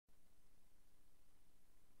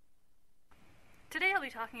I'll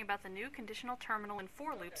be talking about the new conditional terminal and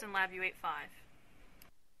for loops in LabVIEW 8.5.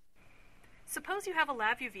 Suppose you have a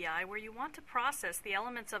LabVIEW VI where you want to process the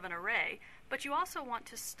elements of an array, but you also want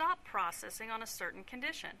to stop processing on a certain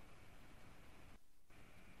condition.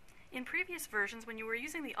 In previous versions, when you were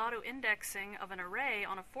using the auto-indexing of an array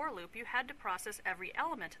on a for loop, you had to process every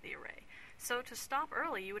element of the array. So to stop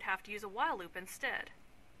early, you would have to use a while loop instead.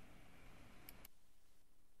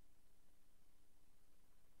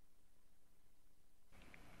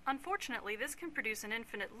 Unfortunately, this can produce an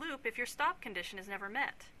infinite loop if your stop condition is never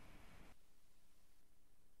met.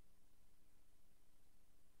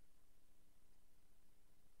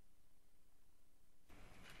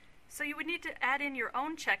 So you would need to add in your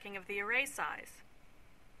own checking of the array size.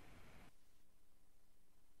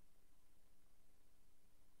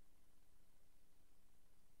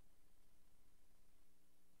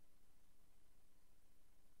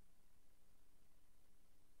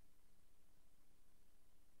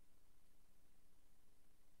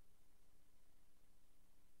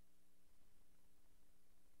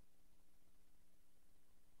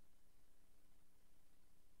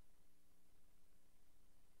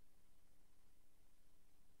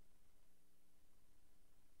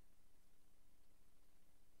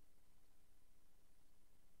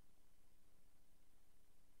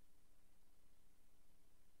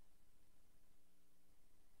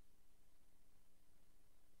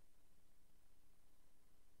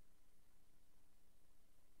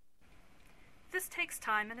 This takes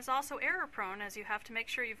time and is also error-prone, as you have to make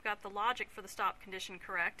sure you've got the logic for the stop condition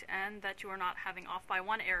correct and that you are not having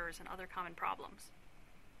off-by-one errors and other common problems.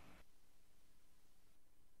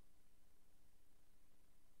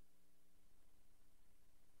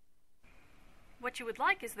 What you would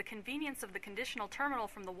like is the convenience of the conditional terminal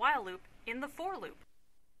from the while loop in the for loop.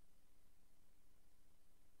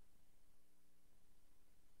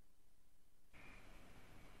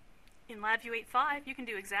 In LabVIEW 8.5, you can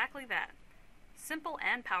do exactly that. Simple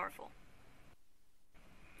and powerful.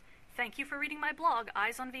 Thank you for reading my blog,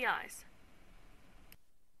 Eyes on VIs.